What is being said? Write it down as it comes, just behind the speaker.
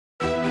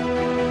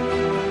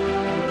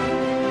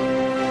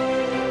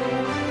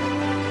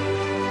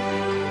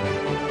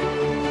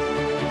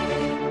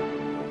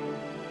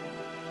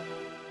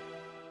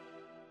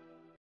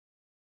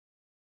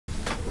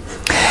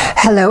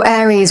Hello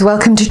Aries,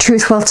 welcome to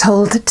Truth Well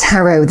Told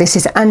Tarot. This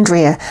is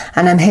Andrea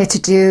and I'm here to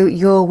do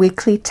your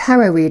weekly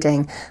tarot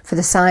reading for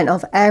the sign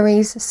of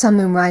Aries, Sun,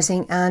 Moon,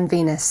 Rising and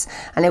Venus.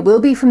 And it will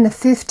be from the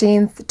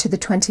 15th to the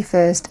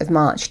 21st of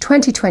March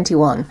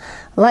 2021.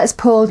 Let's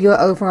pull your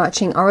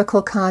overarching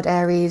oracle card,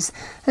 Aries,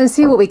 and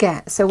see what we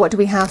get. So what do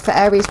we have for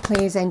Aries,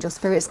 please, Angel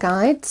Spirits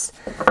Guides?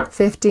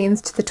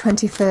 15th to the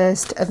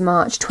 21st of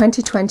March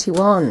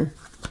 2021.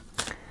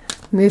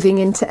 Moving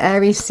into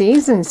Aries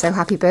season, so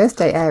happy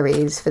birthday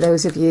Aries for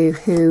those of you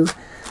who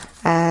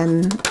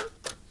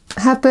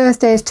have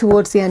birthdays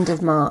towards the end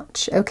of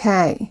March.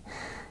 Okay,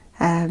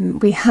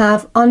 we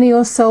have Honour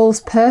Your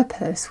Soul's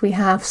Purpose, we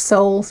have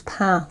Soul's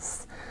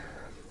Path.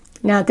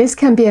 Now this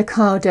can be a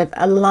card of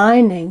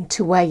aligning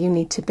to where you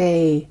need to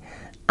be,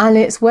 and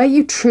it's where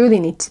you truly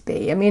need to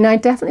be. I mean, I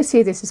definitely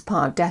see this as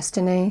part of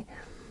destiny.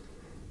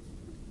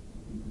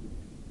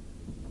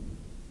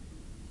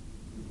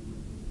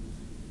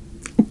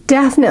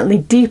 Definitely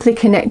deeply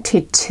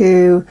connected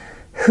to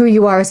who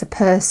you are as a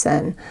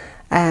person,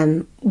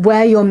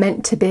 where you're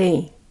meant to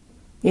be,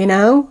 you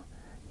know?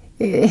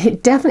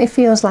 It definitely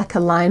feels like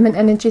alignment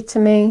energy to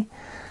me.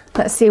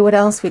 Let's see what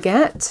else we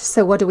get.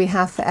 So what do we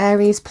have for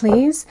Aries,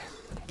 please?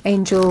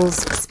 Angels,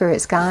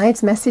 Spirits,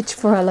 Guides, message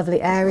for our lovely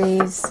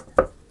Aries.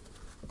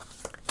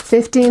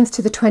 15th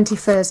to the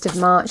 21st of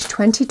March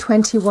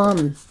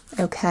 2021.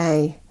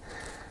 Okay,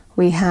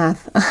 we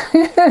have...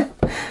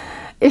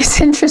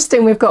 It's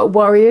interesting we've got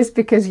warriors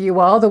because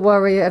you are the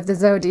warrior of the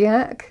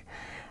zodiac.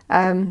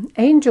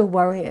 Angel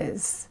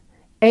warriors.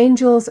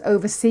 Angels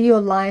oversee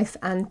your life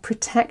and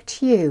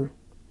protect you.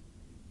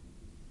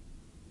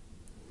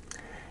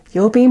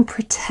 You're being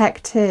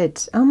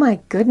protected. Oh my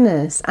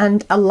goodness.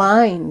 And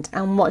aligned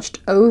and watched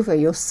over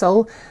your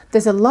soul.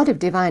 There's a lot of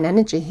divine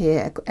energy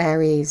here,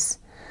 Aries.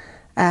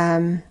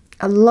 A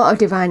lot of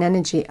divine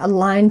energy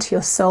aligned to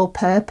your soul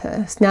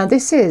purpose. Now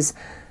this is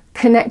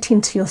connecting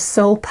to your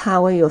soul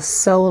power, your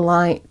soul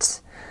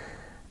light,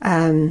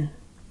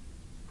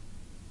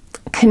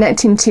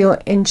 connecting to your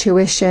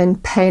intuition,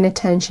 paying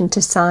attention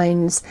to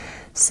signs,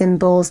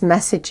 symbols,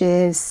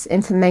 messages,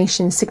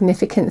 information,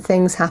 significant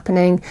things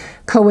happening,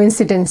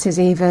 coincidences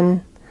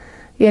even.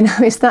 You know,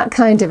 it's that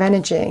kind of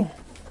energy.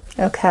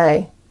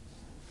 Okay.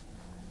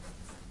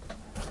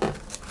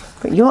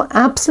 But you're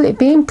absolutely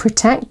being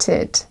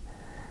protected.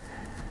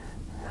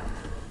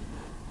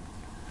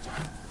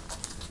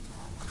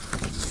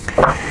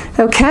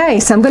 Okay,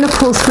 so I'm going to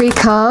pull 3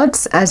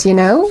 cards, as you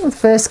know. The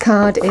first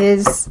card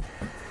is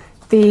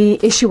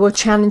the issue or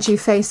challenge you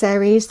face,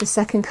 Aries. The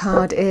second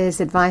card is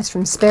advice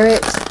from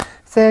Spirit.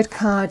 Third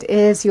card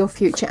is your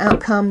future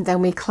outcome.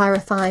 Then we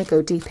clarify,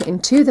 go deeper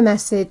into the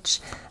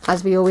message,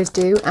 as we always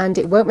do, and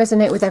it won't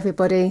resonate with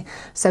everybody.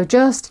 So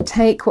just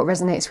take what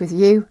resonates with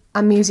you.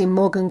 I'm using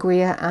Morgan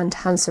Greer and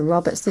Hanson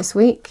Roberts this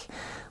week.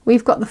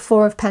 We've got the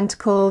 4 of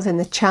Pentacles in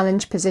the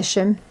challenge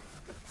position.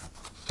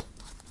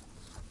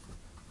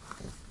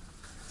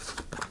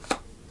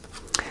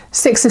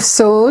 Six of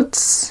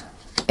Swords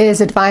is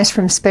advice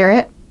from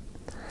Spirit.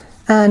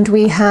 And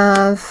we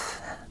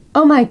have,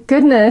 oh my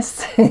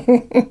goodness,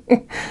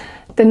 the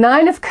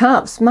 9 of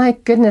Cups. My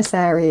goodness,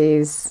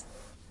 Aries.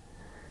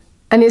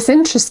 And it's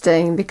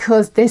interesting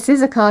because this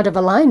is a card of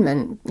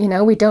alignment. You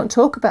know, we don't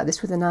talk about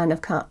this with the 9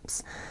 of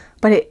Cups.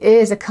 But it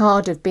is a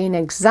card of being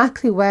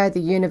exactly where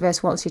the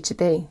universe wants you to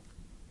be.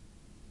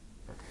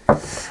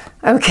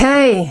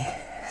 Okay,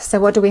 so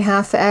what do we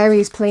have for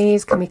Aries,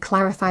 please? Can we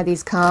clarify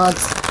these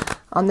cards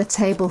on the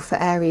table for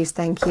Aries?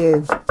 Thank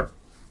you.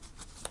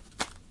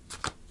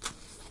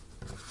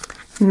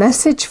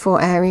 Message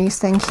for Aries,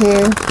 thank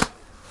you.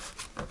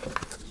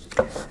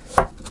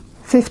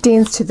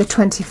 15th to the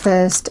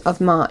 21st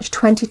of March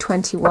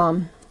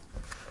 2021.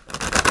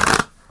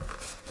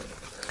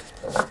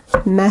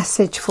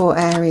 Message for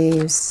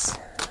Aries.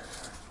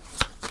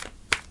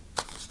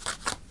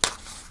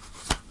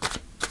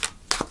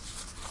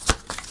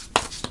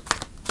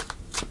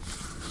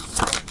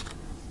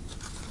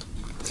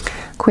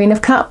 Queen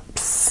of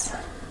Cups.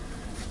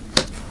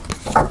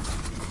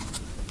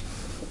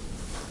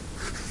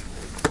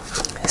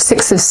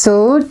 Six of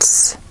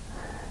Swords.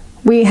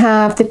 We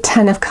have the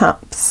 10 of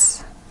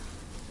Cups.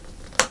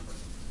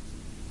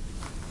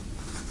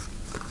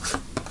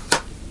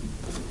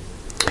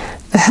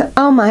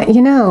 Oh my,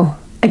 you know,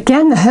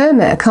 again the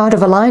Hermit, a card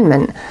of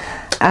alignment.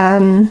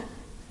 The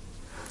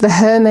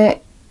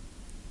Hermit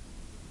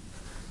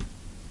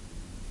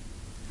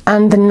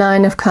and the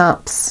 9 of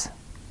Cups.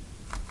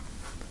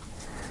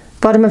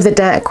 Bottom of the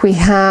deck we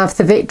have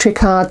the Victory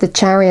card, the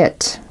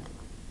Chariot.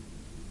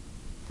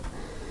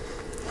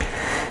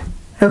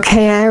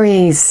 Okay,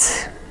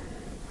 Aries.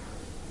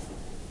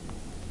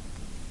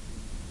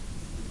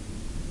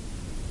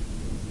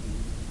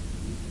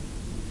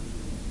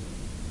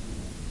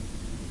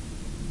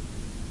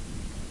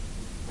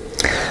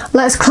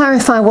 Let's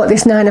clarify what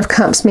this 9 of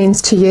Cups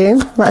means to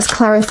you. Let's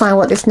clarify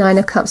what this 9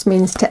 of Cups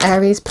means to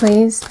Aries,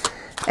 please.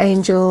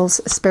 Angels,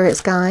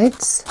 Spirits,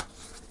 Guides.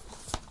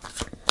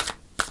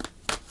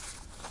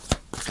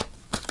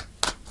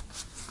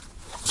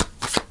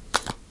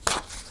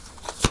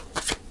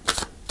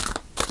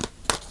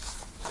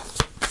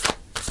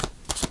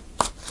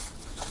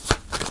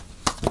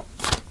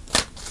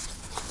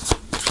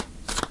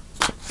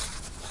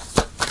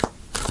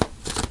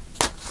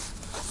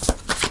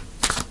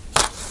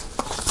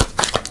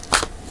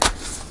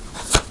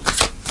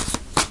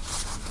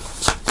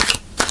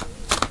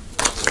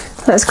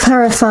 Let's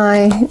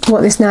clarify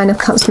what this Nine of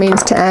Cups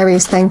means to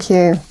Aries. Thank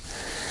you.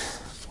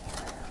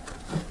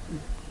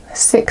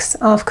 Six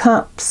of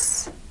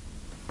Cups.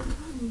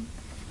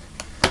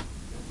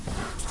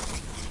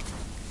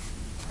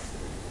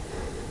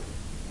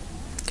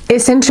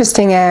 It's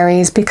interesting,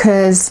 Aries,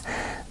 because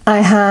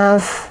I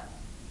have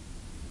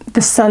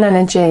the Sun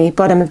energy,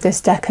 bottom of this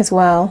deck as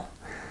well.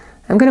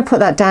 I'm going to put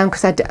that down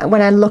because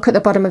when I look at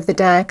the bottom of the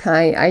deck,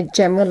 I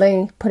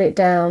generally put it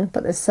down,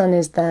 but the Sun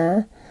is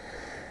there.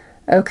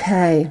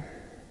 Okay.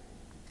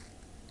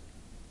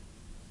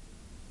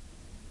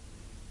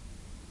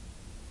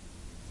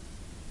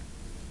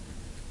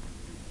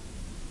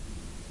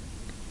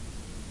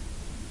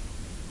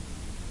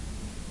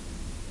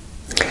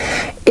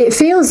 It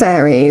feels,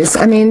 Aries,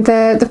 I mean,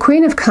 the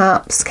Queen of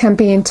Cups can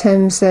be in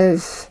terms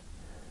of,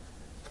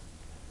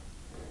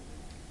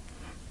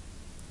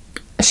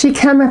 she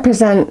can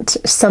represent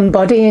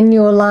somebody in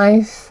your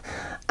life.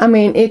 I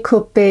mean, it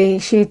could be,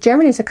 she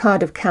generally is a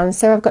card of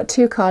Cancer. I've got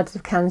two cards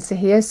of Cancer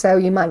here, so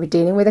you might be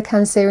dealing with a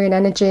Cancerian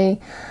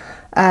energy,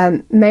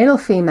 male or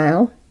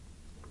female.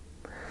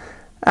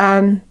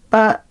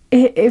 But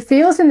it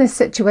feels in this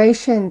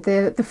situation,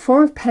 the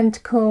Four of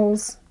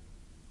Pentacles,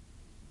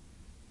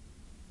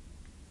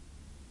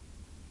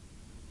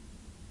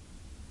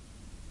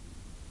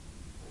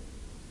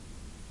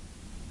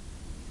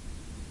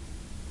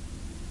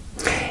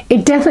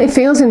 it definitely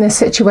feels in this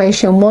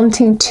situation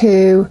wanting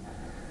to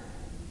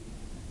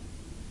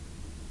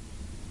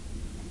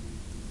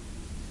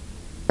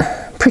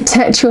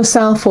protect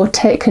yourself or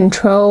take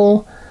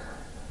control.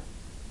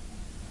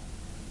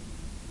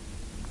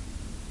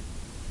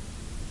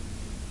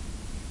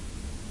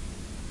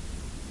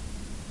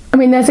 I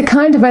mean, there's a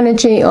kind of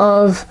energy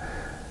of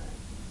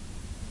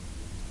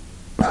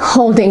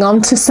holding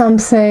on to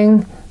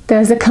something.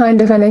 There's a kind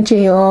of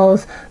energy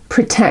of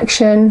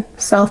protection,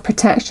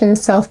 self-protection,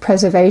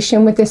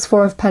 self-preservation with this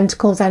Four of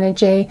Pentacles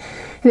energy.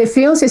 And it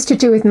feels it's to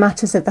do with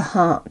matters of the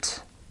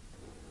heart.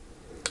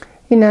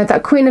 You know,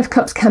 that Queen of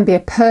Cups can be a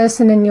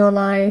person in your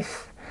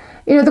life.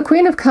 You know, the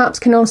Queen of Cups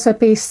can also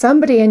be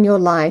somebody in your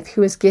life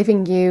who is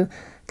giving you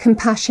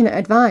compassionate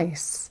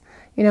advice.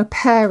 You know,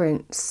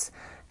 parents,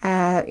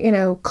 you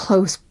know,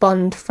 close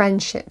bond,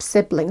 friendships,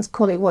 siblings,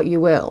 call it what you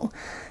will.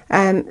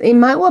 It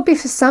might well be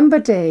for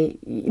somebody,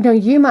 you know,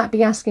 you might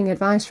be asking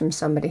advice from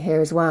somebody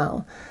here as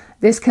well.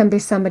 This can be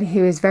somebody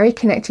who is very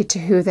connected to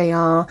who they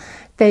are.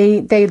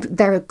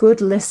 They're a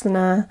good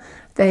listener.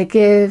 They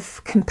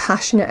give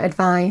compassionate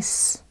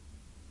advice.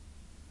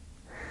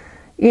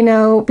 You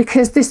know,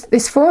 because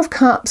this Four of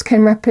Cups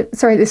can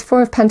this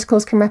Four of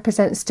Pentacles can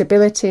represent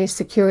stability,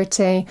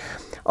 security,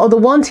 or the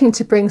wanting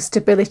to bring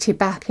stability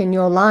back in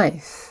your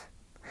life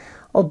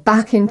or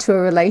back into a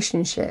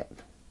relationship.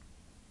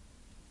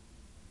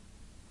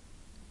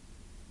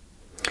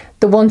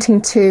 The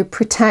wanting to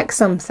protect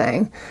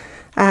something,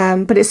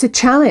 but it's a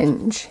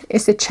challenge.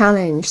 It's a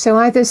challenge. So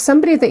either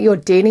somebody that you're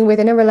dealing with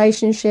in a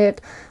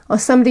relationship or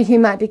somebody who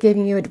might be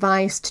giving you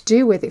advice to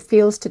do with, it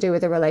feels to do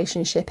with a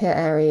relationship here,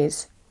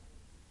 Aries.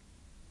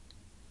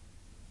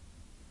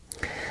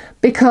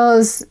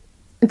 Because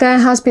there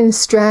has been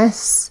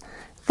stress,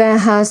 there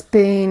has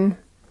been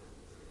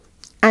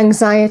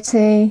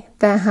anxiety,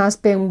 there has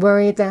been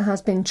worry, there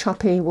has been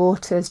choppy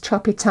waters,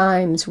 choppy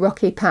times,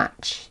 rocky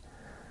patch.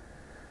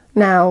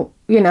 Now,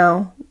 you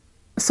know,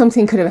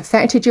 something could have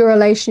affected your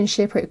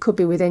relationship, or it could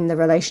be within the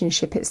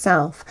relationship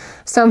itself.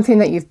 Something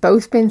that you've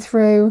both been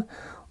through,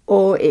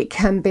 or it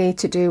can be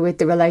to do with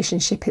the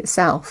relationship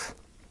itself.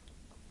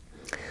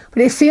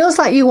 But it feels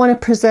like you want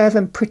to preserve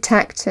and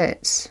protect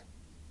it.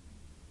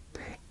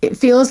 It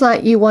feels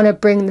like you want to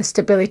bring the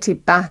stability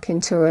back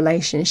into a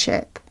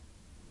relationship.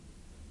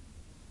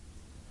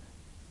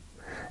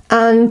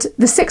 And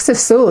the Six of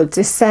Swords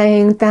is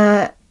saying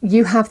that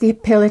you have the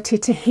ability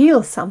to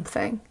heal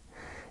something.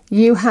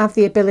 You have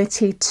the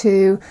ability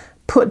to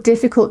put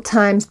difficult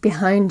times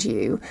behind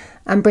you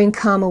and bring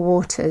calmer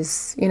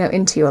waters, you know,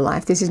 into your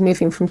life. This is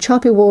moving from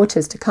choppy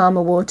waters to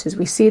calmer waters.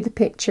 We see the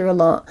picture a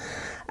lot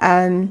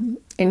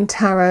in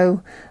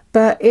tarot,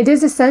 but it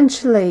is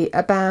essentially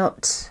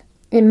about,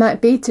 it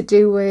might be to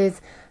do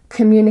with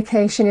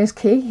communication is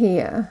key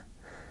here.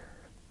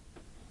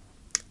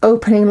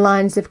 Opening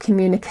lines of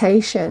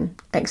communication,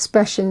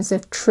 expressions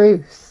of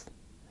truth,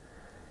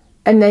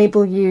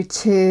 enable you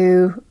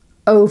to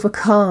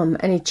overcome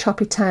any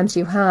choppy times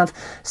you have.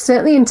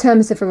 Certainly in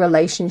terms of a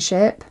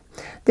relationship.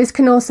 This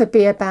can also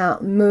be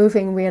about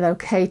moving,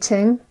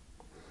 relocating.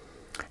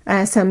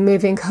 So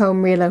moving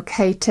home,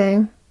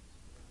 relocating,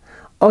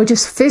 or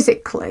just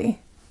physically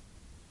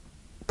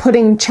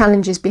putting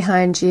challenges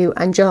behind you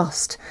and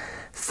just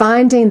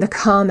finding the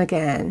calm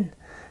again.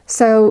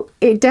 So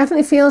it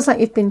definitely feels like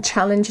you've been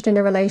challenged in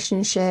a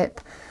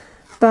relationship,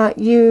 but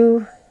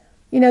you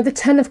know, the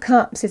Ten of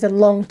Cups is a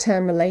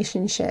long-term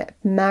relationship,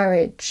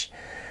 marriage,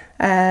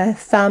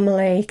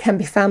 family, can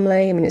be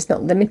family. I mean, it's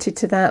not limited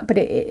to that, but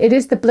it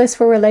is the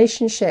blissful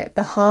relationship,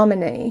 the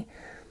harmony.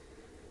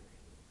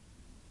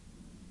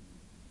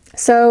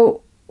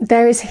 So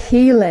there is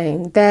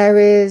healing, there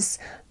is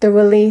the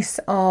release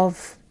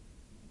of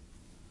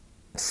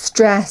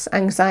stress,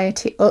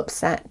 anxiety,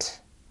 upset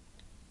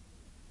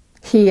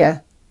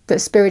here that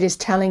Spirit is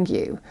telling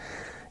you.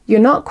 You're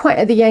not quite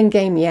at the end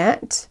game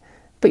yet,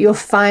 but you're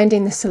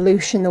finding the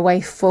solution, the way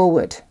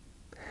forward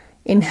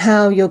in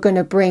how you're going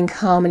to bring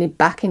harmony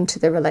back into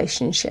the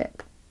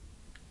relationship.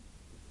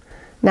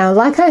 Now,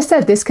 like I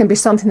said, this can be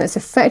something that's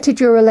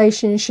affected your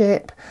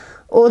relationship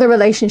or the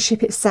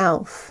relationship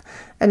itself.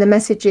 And the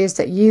message is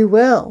that you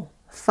will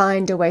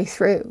find a way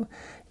through.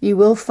 You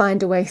will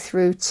find a way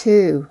through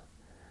to,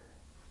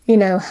 you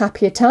know,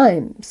 happier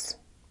times.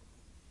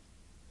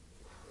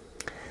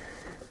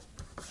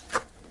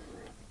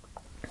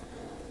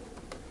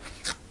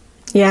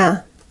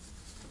 Yeah.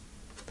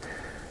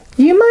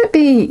 You might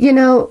be, you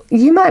know,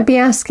 you might be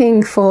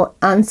asking for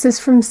answers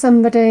from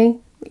somebody.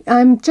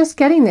 I'm just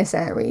getting this,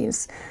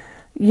 Aries.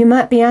 You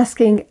might be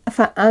asking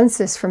for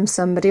answers from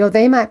somebody, or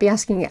they might be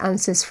asking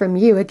answers from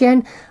you.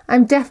 Again,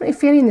 I'm definitely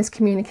feeling this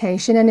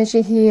communication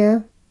energy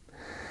here.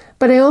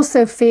 But I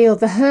also feel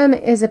the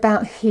Hermit is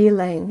about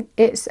healing.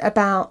 It's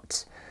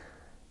about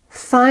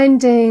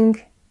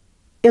finding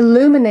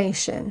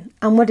illumination.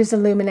 And what is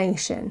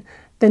illumination?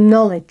 The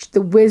knowledge,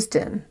 the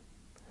wisdom,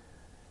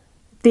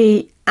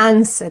 the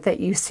answer that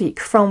you seek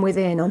from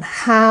within on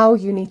how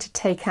you need to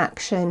take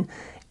action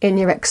in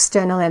your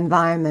external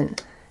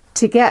environment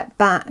to get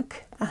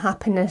back the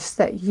happiness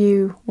that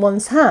you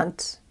once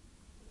had.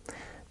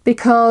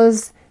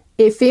 Because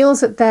it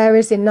feels that there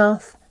is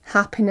enough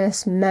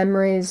happiness,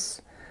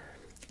 memories,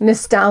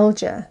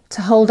 nostalgia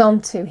to hold on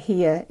to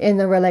here in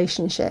the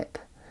relationship.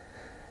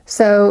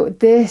 So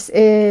this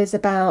is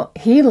about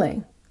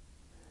healing.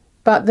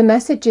 But the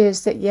message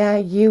is that, yeah,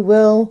 you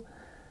will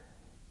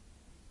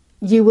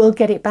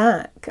get it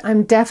back.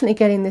 I'm definitely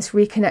getting this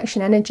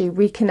reconnection energy,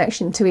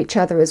 reconnection to each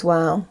other as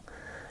well.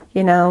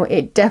 You know,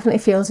 it definitely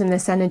feels in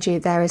this energy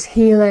there is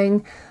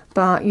healing,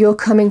 but you're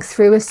coming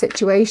through a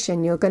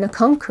situation. You're going to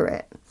conquer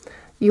it.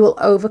 You will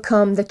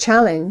overcome the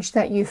challenge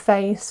that you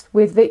face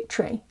with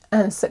victory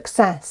and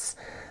success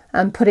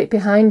and put it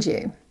behind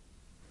you.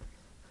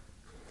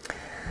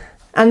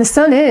 And the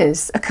Sun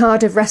is a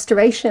card of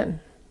restoration.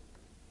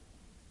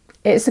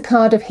 It's a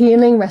card of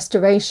healing,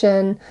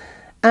 restoration.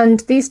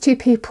 And these two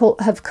people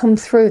have come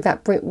through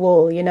that brick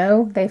wall, you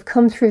know. They've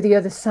come through the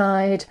other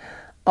side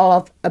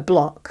of a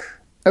block,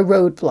 a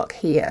roadblock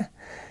here.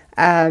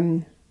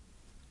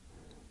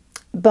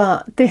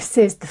 But this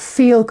is the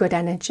feel-good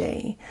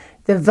energy,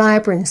 the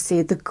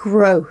vibrancy, the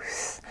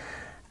growth,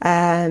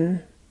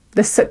 the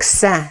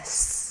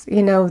success,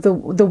 you know, the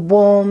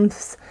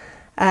warmth,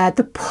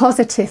 the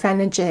positive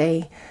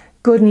energy,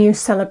 good news,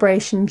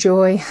 celebration,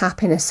 joy,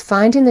 happiness,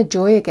 finding the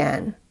joy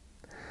again.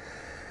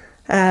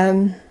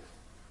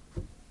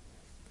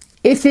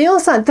 It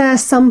feels like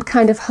there's some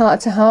kind of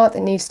heart-to-heart that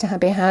needs to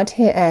be had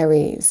here,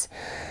 Aries.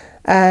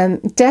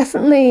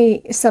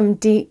 Definitely some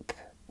deep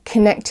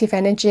connective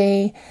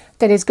energy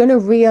that is going to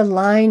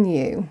realign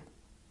you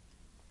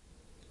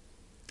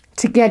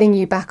to getting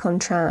you back on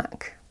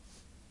track.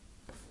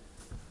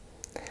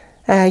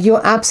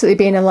 You're absolutely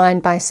being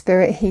aligned by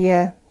Spirit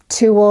here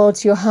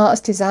towards your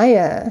heart's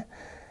desire.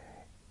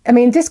 I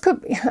mean, this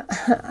could be...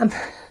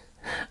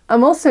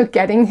 I'm also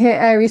getting here,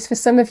 Aries, for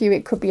some of you,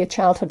 it could be a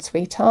childhood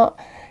sweetheart.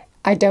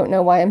 I don't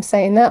know why I'm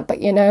saying that,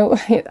 but, you know,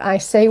 I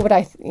say what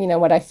I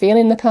feel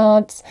in the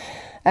cards.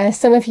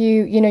 Some of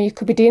you, you know, you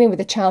could be dealing with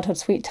a childhood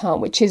sweetheart,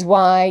 which is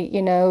why,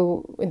 you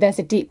know, there's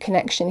a deep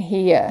connection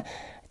here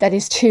that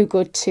is too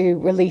good to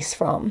release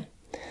from,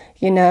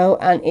 you know,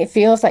 and it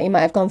feels like you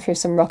might have gone through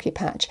some rocky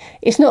patch.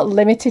 It's not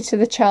limited to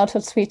the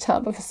childhood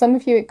sweetheart, but for some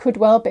of you, it could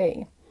well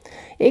be.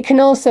 It can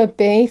also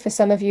be, for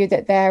some of you,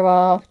 that there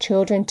are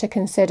children to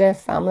consider,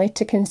 family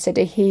to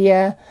consider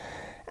here.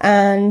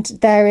 And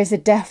there is a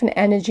definite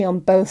energy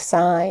on both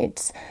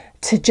sides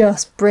to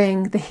just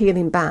bring the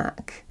healing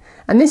back.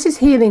 And this is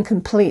healing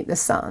complete, the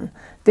Sun.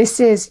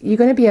 This is, you're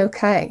going to be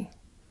okay.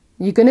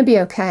 You're going to be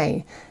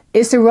okay.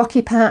 It's a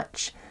rocky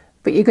patch,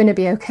 but you're going to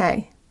be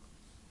okay.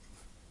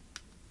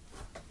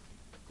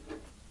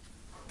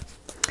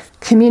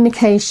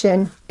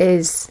 Communication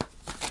is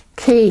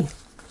key.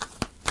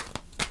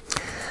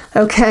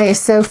 Okay,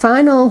 so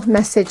final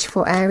message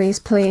for Aries,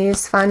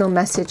 please. Final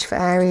message for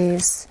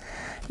Aries.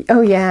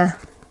 Oh, yeah.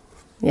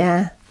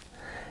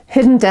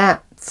 Hidden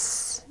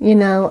depths, you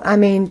know, I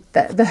mean,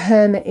 the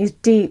Hermit is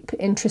deep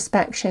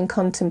introspection,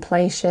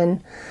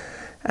 contemplation.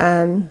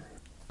 You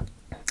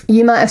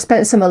might have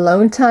spent some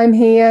alone time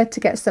here to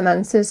get some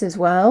answers as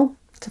well,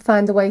 to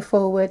find the way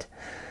forward.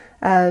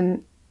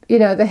 You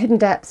know, the hidden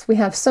depths, we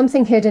have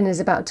something hidden is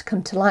about to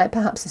come to light,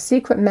 perhaps a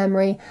secret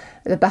memory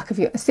at the back of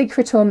a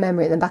secret or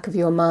memory at the back of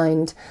your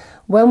mind.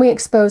 When we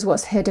expose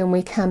what's hidden,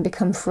 we can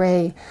become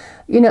free.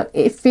 You know,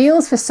 it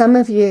feels for some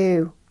of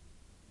you,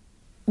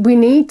 we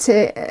need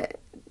to,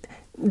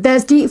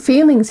 there's deep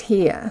feelings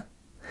here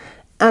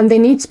and they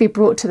need to be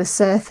brought to the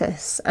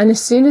surface. And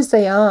as soon as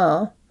they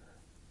are,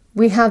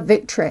 we have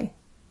victory.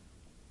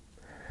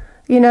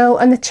 You know,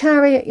 and the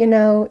Chariot, you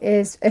know,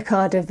 is a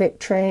card of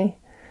victory.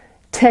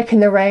 taking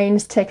the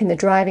reins, taking the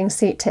driving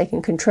seat,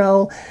 taking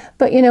control.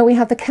 But you know, we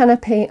have the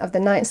canopy of the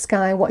night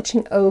sky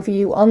watching over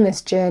you on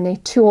this journey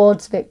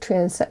towards victory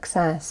and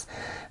success.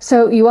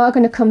 So you are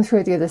going to come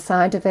through the other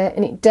side of it,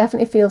 and it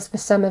definitely feels for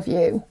some of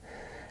you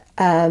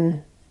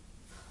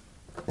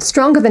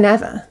stronger than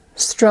ever,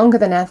 stronger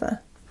than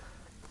ever.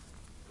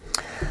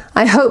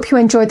 I hope you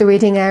enjoyed the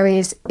reading,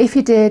 Aries. If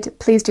you did,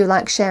 please do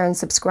like, share and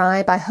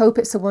subscribe. I hope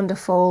it's a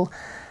wonderful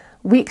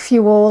week for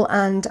you all,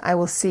 and I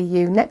will see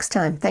you next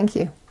time. Thank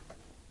you.